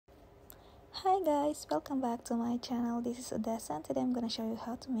Hi guys, welcome back to my channel. This is Odessa and today I'm going to show you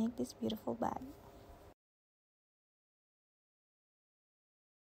how to make this beautiful bag.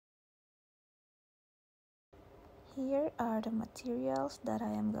 Here are the materials that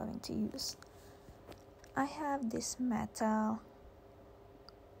I am going to use. I have this metal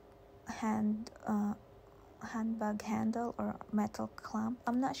handbag handle or metal clamp.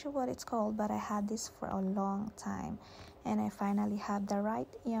 I'm not sure what it's called, but I had this for a long time and I finally have the right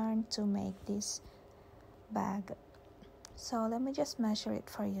yarn to make this bag. So let me just measure it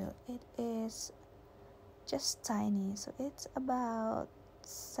for you. It is just tiny, so it's about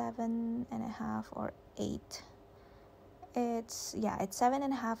 7.5 or 8. It's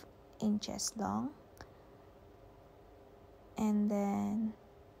 7.5 inches long, and then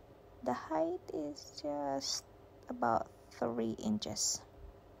the height is just about 3 inches.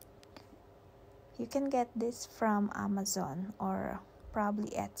 You can get this from Amazon or probably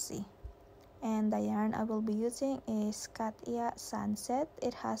Etsy. And the yarn I will be using is Katia Sunset.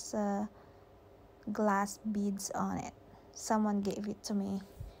 It has glass beads on it. Someone gave it to me,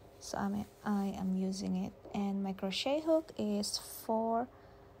 so I am using it. And my crochet hook is 4mm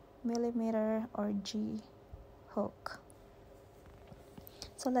or G hook.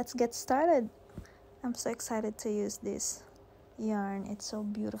 So let's get started. I'm so excited to use this yarn. It's so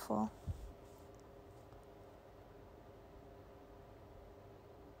beautiful.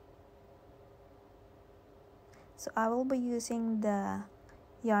 So I will be using the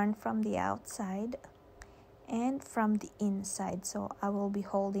yarn from the outside and from the inside, so I will be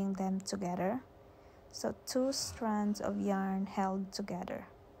holding them together. So 2 strands of yarn held together,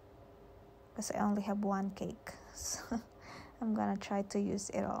 because I only have one cake, so I'm gonna try to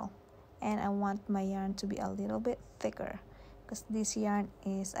use it all. And I want my yarn to be a little bit thicker, because this yarn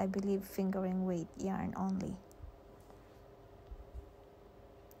is, I believe, fingering weight yarn only.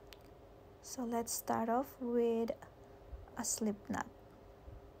 So let's start off with a slip knot.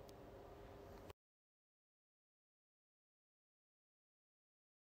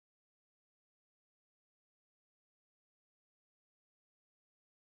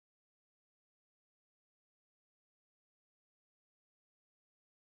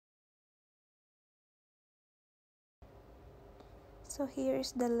 So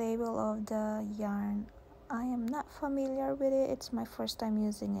here's the label of the yarn. I am not familiar with it. It's my first time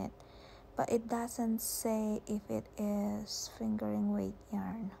using it, but it doesn't say if it is fingering weight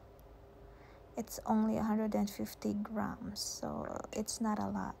yarn. It's only 150 grams, so it's not a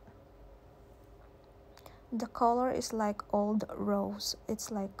lot. The color is like old rose.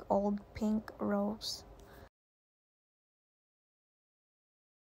 It's like old pink rose.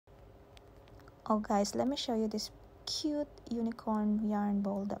 Oh guys, let me show you this cute unicorn yarn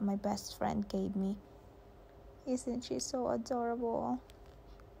ball that my best friend gave me. Isn't she so adorable?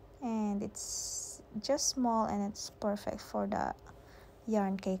 And it's just small and it's perfect for the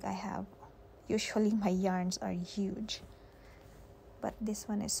yarn cake I have. Usually my yarns are huge, but this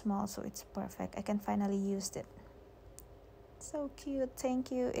one is small, so it's perfect. I can finally use it. So cute.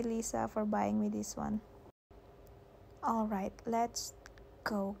 Thank you, Elisa, for buying me this one. Alright, let's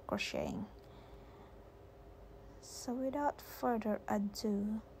go crocheting. So without further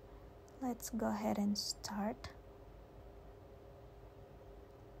ado, let's go ahead and start.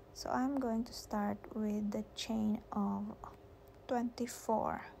 So I'm going to start with the chain of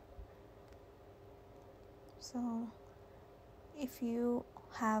 24. So if you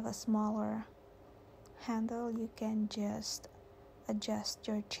have a smaller handle, you can just adjust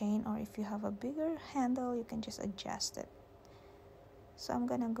your chain, or if you have a bigger handle, you can just adjust it. So I'm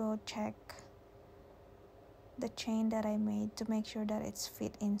gonna go check the chain that I made to make sure that it's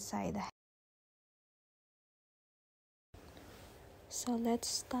fit inside the. So let's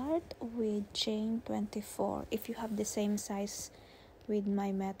start with chain 24. If you have the same size with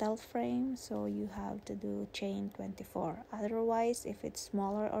my metal frame, so you have to do chain 24. Otherwise, if it's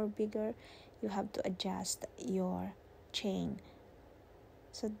smaller or bigger, you have to adjust your chain.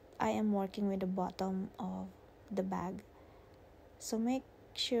 So I am working with the bottom of the bag, so make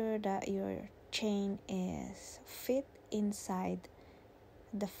sure that your chain is fit inside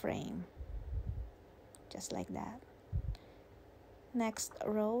the frame, just like that. Next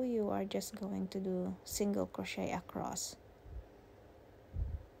row, you are just going to do single crochet across.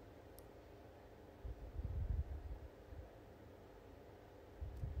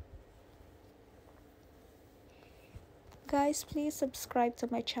 Guys, please subscribe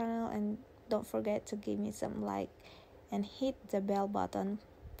to my channel and don't forget to give me some like and hit the bell button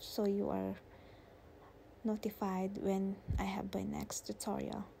so you are notified when I have my next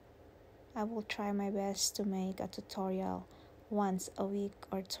tutorial. I will try my best to make a tutorial once a week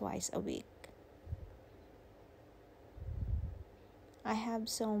or twice a week. I have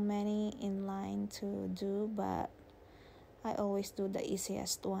so many in line to do, but I always do the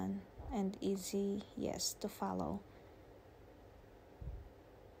easiest one and easy, yes, to follow.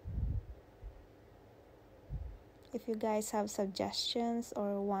 If you guys have suggestions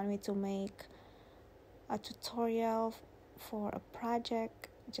or want me to make a tutorial for a project,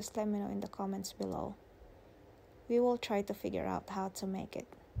 just let me know in the comments below. We will try to figure out how to make it.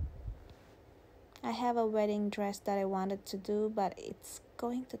 I have a wedding dress that I wanted to do, but it's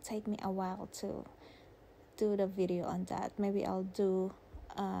going to take me a while to do the video on that. Maybe I'll do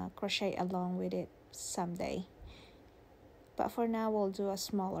crochet along with it someday. But for now, we'll do a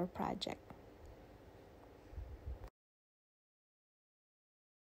smaller project.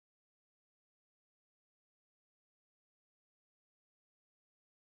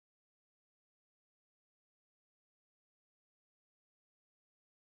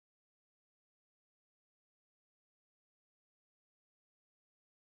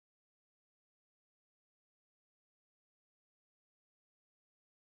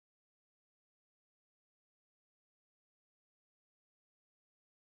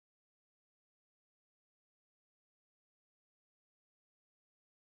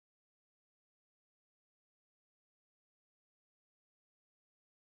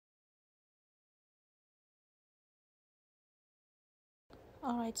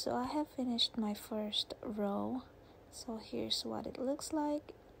 Alright, so I have finished my first row. So here's what it looks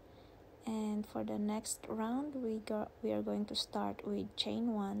like. And for the next round, we are going to start with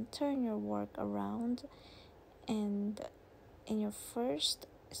chain 1. Turn your work around, and in your first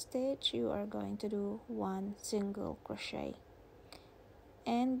stitch you are going to do 1 single crochet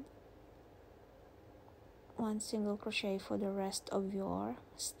and 1 single crochet for the rest of your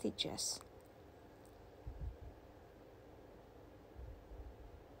stitches.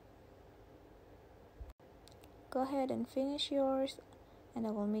 Go ahead and finish yours, and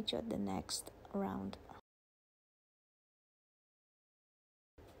I will meet you at the next round.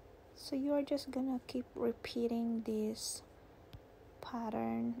 So you are just gonna keep repeating this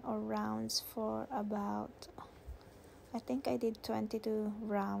pattern or rounds for about, I think I did 22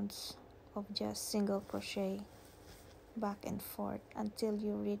 rounds of just single crochet back and forth until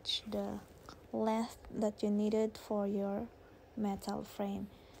you reach the length that you needed for your metal frame.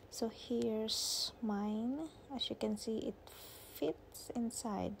 So here's mine. As you can see, it fits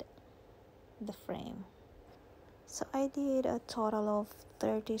inside the frame. So I did a total of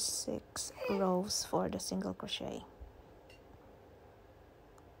 36 rows for the single crochet,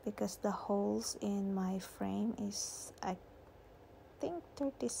 because the holes in my frame is, I think,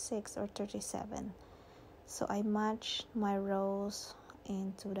 36 or 37. So I matched my rows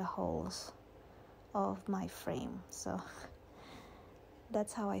into the holes of my frame. So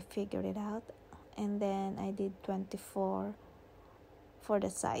that's how I figured it out. And then I did 24 for the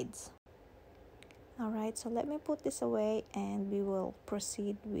sides. Alright, so let me put this away and we will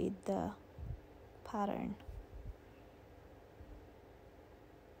proceed with the pattern.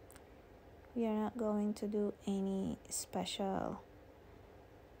 We are not going to do any special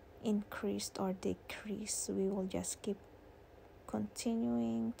increase or decrease. We will just keep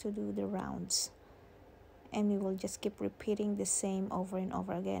continuing to do the rounds, and we will just keep repeating the same over and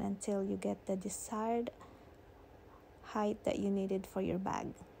over again until you get the desired height that you needed for your bag.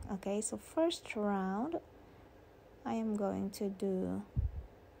 Okay, so first round I am going to do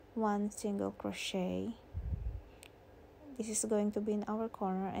 1 single crochet. This is going to be in our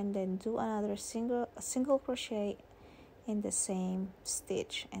corner, and then do another single crochet in the same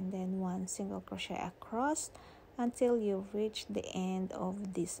stitch, and then 1 single crochet across until you reach the end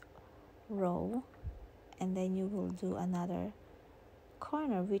of this row, and then you will do another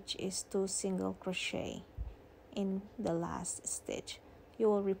corner, which is 2 single crochet in the last stitch. You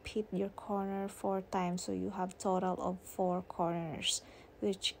will repeat your corner 4 times, so you have total of 4 corners,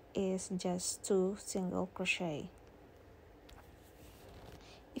 which is just 2 single crochet.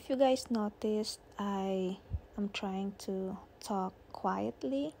 If you guys noticed, I am trying to talk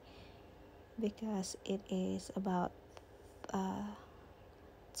quietly because it is about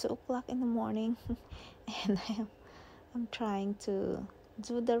 2 o'clock in the morning and I'm trying to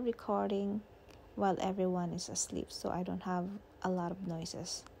do the recording while everyone is asleep, so I don't have a lot of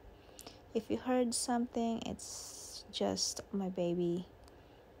noises. If you heard something, it's just my baby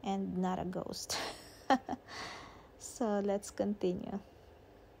and not a ghost. So let's continue.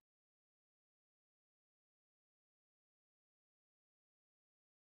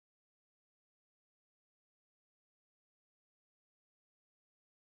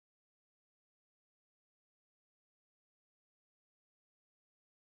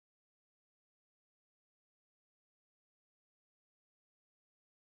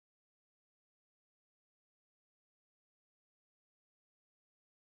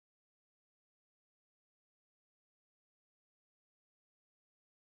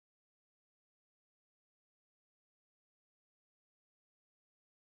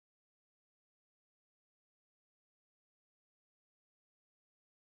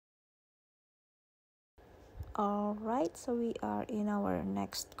 Alright, so we are in our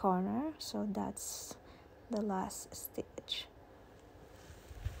next corner, so that's the last stitch.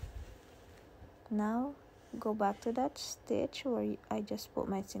 Now go back to that stitch where I just put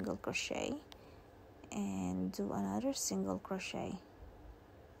my single crochet and do another single crochet,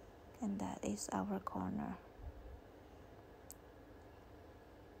 and that is our corner.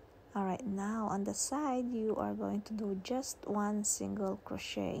 Alright, now on the side you are going to do just one single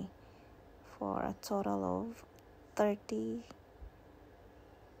crochet for a total of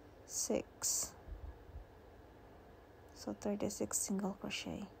 36. So 36 single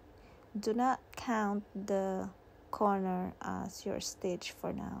crochet. Do not count the corner as your stitch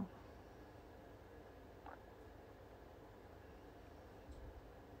for now.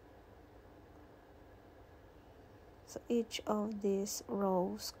 So each of these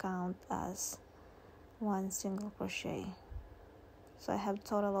rows count as one single crochet. So I have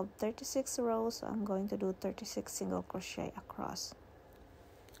total of 36 rows, so I'm going to do 36 single crochet across.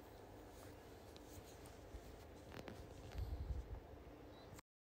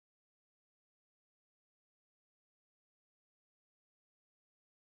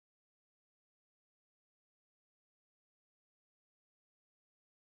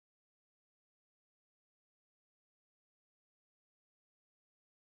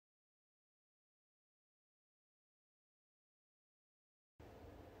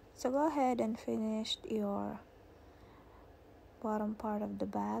 So go ahead and finish your bottom part of the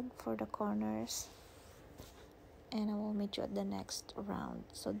bag for the corners, and I will meet you at the next round.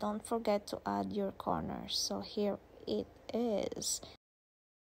 So don't forget to add your corners. So here it is.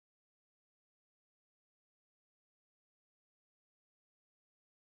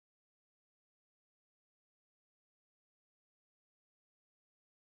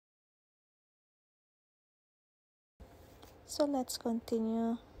 So let's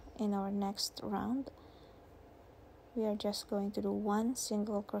continue in our next round. We are just going to do one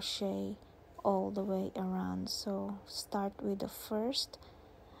single crochet all the way around. So start with the first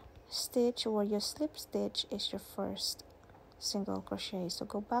stitch where your slip stitch is your first single crochet. So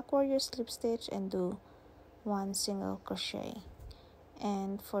go back where your slip stitch and do one single crochet,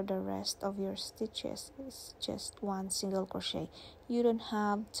 and for the rest of your stitches it's just one single crochet. You don't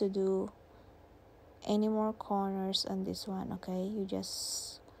have to do any more corners on this one, okay? You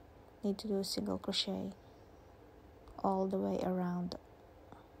just need to do a single crochet all the way around.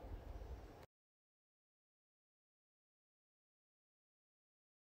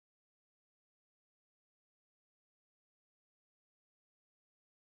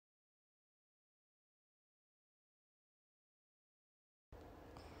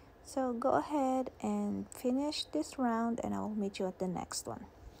 So go ahead and finish this round, and I will meet you at the next one.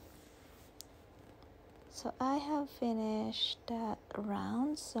 So I have finished that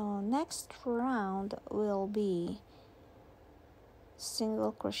round. So next round will be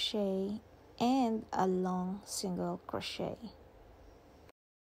single crochet and a long single crochet.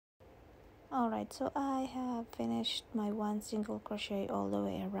 Alright, so I have finished my one single crochet all the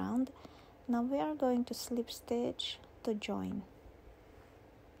way around. Now we are going to slip stitch to join.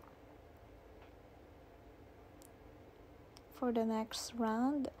 For the next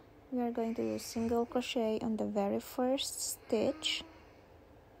round, we are going to do single crochet on the very first stitch,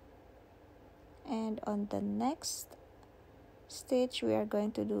 and on the next stitch we are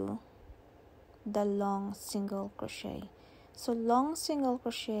going to do the long single crochet. So long single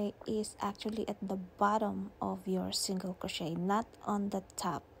crochet is actually at the bottom of your single crochet, not on the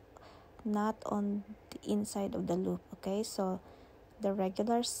top, not on the inside of the loop, okay? So the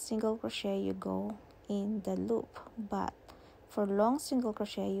regular single crochet you go in the loop, but for long single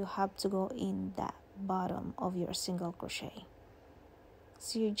crochet you have to go in the bottom of your single crochet.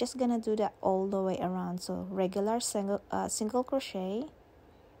 So you're just gonna do that all the way around. So regular single crochet,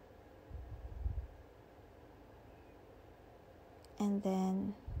 and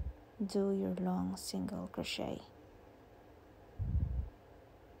then do your long single crochet.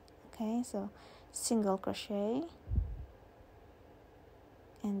 Okay, so single crochet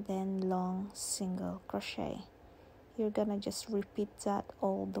and then long single crochet. You're gonna just repeat that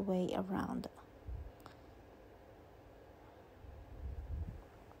all the way around.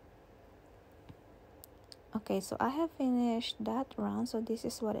 Okay, so I have finished that round, so this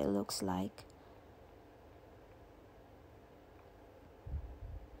is what it looks like.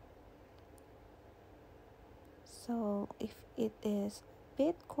 So if it is a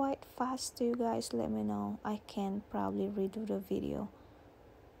bit quite fast to you guys, let me know. I can probably redo the video.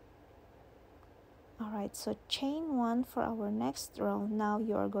 Alright, so chain one for our next row. Now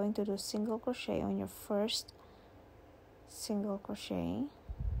you are going to do single crochet on your first single crochet.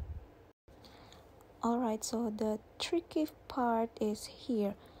 Alright, so the tricky part is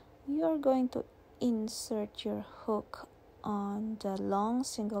here. You are going to insert your hook on the long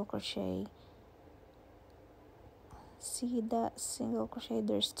single crochet. See the single crochet,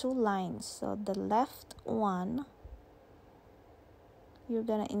 there's two lines. So the left one, you're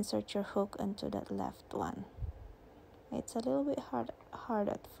gonna insert your hook into that left one. It's a little bit hard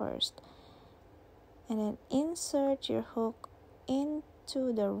at first. And then insert your hook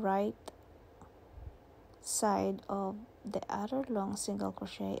into the right side of the other long single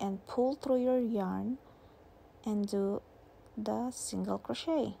crochet and pull through your yarn and do the single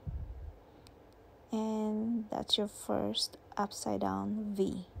crochet. And that's your first upside down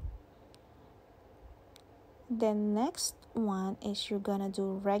V. The next one is you're gonna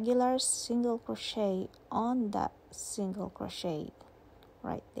do regular single crochet on that single crochet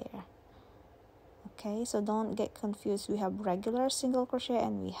right there. Okay, so don't get confused. We have regular single crochet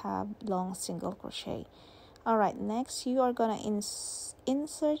and we have long single crochet. Alright, next you are gonna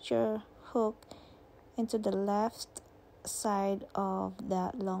insert your hook into the left side of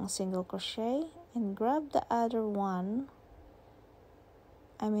that long single crochet and grab the other one.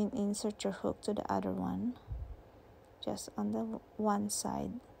 Insert your hook to the other one, just on the one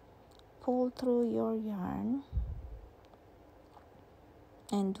side. Pull through your yarn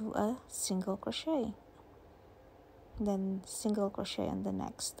and do a single crochet, then single crochet on the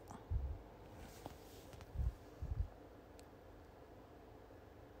next.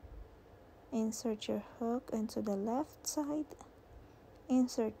 Insert your hook into the left side,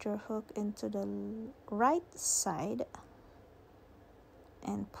 insert your hook into the right side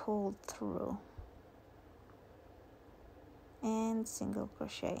and pull through and single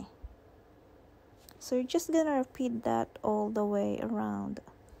crochet. So you're just gonna repeat that all the way around.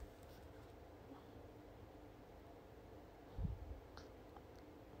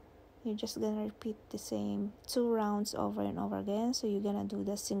 You're just gonna repeat the same 2 rounds over and over again. So you're gonna do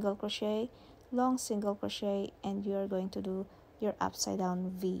the single crochet, long single crochet, and you're going to do your upside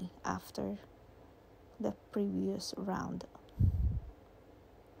down V after the previous round.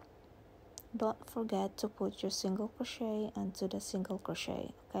 Don't forget to put your single crochet into the single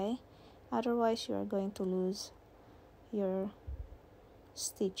crochet, okay? Otherwise you are going to lose your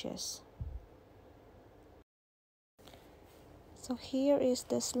stitches. So here is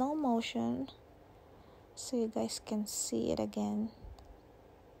the slow motion so you guys can see it again,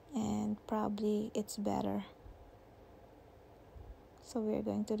 and probably it's better. So we're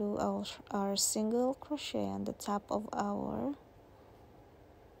going to do our single crochet on the top of our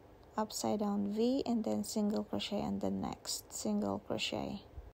upside down V and then single crochet on the next single crochet.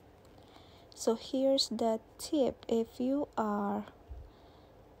 So here's the tip. If you are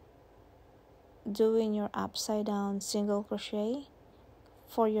doing your upside down single crochet,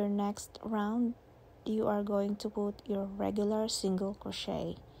 for your next round you are going to put your regular single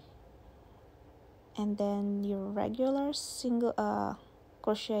crochet, and then your regular single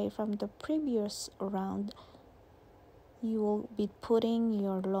crochet from the previous round, you will be putting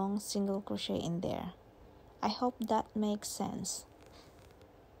your long single crochet in there. I hope that makes sense.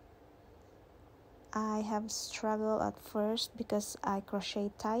 I have struggled at first because I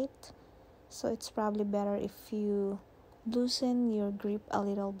crochet tight, so it's probably better if you loosen your grip a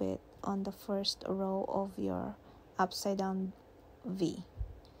little bit on the first row of your upside down V,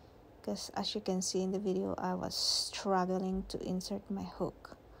 because as you can see in the video, I was struggling to insert my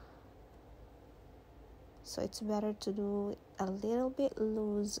hook. So it's better to do it a little bit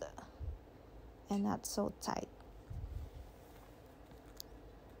loose and not so tight.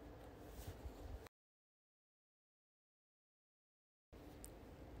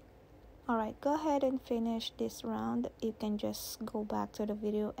 Alright, go ahead and finish this round. You can just go back to the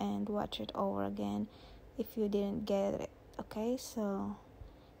video and watch it over again if you didn't get it. Okay, so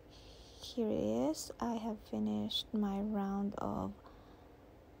here it is. I have finished my round of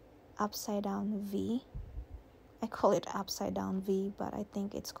upside down V. I call it upside down V, but I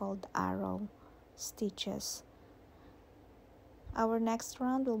think it's called arrow stitches. Our next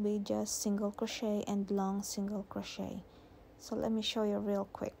round will be just single crochet and long single crochet. So let me show you real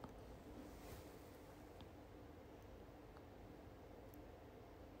quick.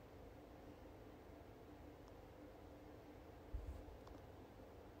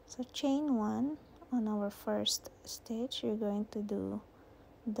 So chain 1 on our first stitch, you're going to do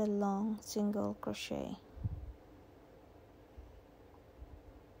the long single crochet.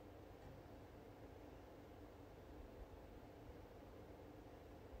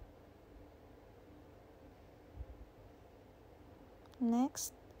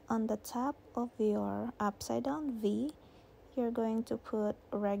 Next, on the top of your upside down V, you're going to put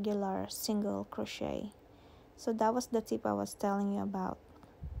regular single crochet. So that was the tip I was telling you about.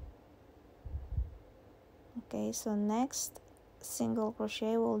 Okay, so next single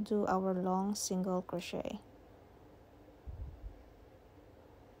crochet, we'll do our long single crochet.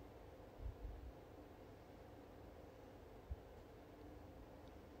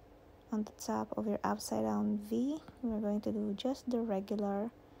 On the top of your upside down V, we're going to do just the regular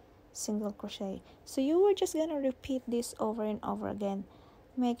single crochet. So you were just gonna repeat this over and over again.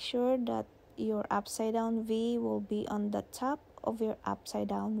 Make sure that your upside down V will be on the top of your upside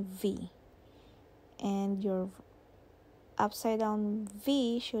down V, and your upside down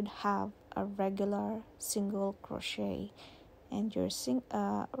V should have a regular single crochet, and your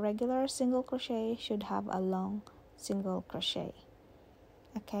regular single crochet should have a long single crochet.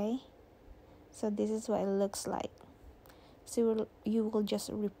 Okay, so this is what it looks like. So you will just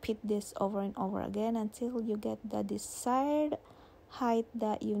repeat this over and over again until you get the desired height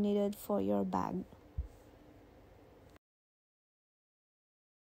that you needed for your bag.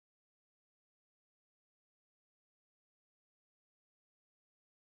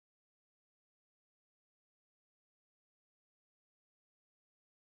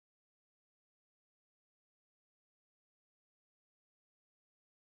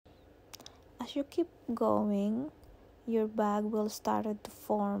 As you keep going, your bag will start to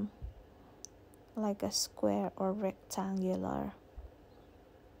form like a square or rectangular.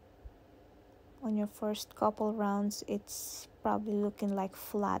 On your first couple rounds, it's probably looking like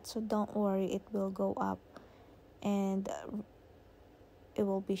flat, so don't worry, it will go up and it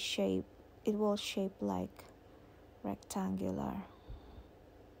will shape like rectangular.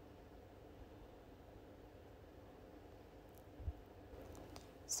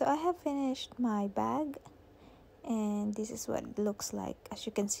 So I have finished my bag, and this is what it looks like. As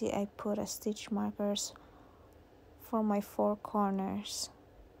you can see, I put a stitch markers for my 4 corners.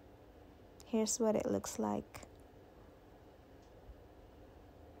 Here's what it looks like.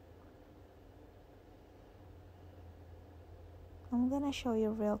 I'm gonna show you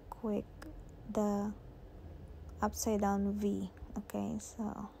real quick the upside down V. Okay,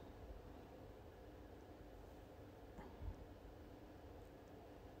 so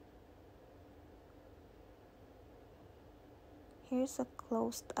here's a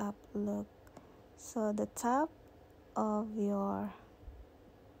closed up look. So the top of your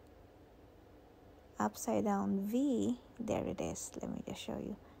upside down V, there it is. Let me just show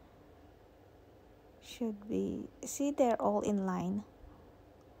you. Should be, see, they're all in line.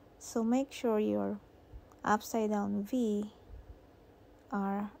 So make sure your upside down V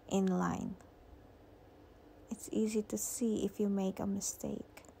are in line. It's easy to see if you make a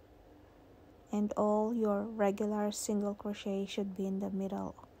mistake. And all your regular single crochet should be in the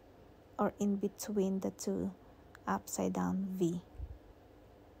middle or in between the 2 upside down V.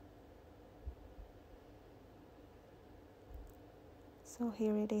 So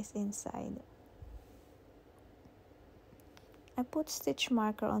here it is inside. I put stitch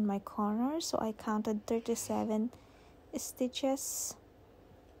marker on my corner, so I counted 37 stitches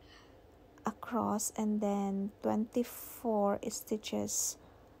across and then 24 stitches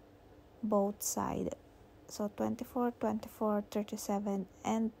both sides. So 24, 24, 37,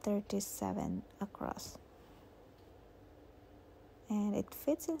 and 37 across. And it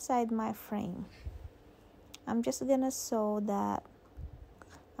fits inside my frame. I'm just gonna sew that.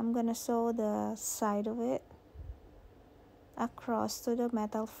 I'm gonna sew the side of it across to the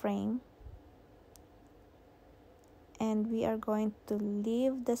metal frame, and we are going to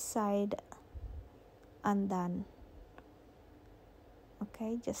leave the side undone.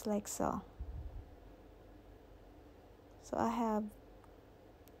 Okay, just like so. So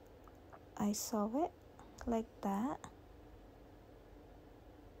I sew it like that.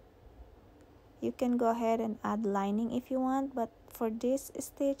 You can go ahead and add lining if you want, but for this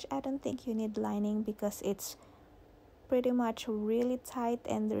stitch I don't think you need lining because it's pretty much really tight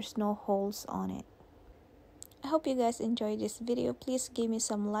and there's no holes on it. I hope you guys enjoyed this video. Please give me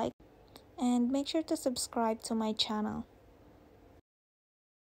some like and make sure to subscribe to my channel.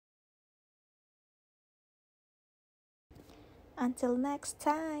 Until next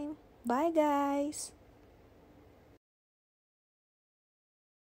time, bye guys.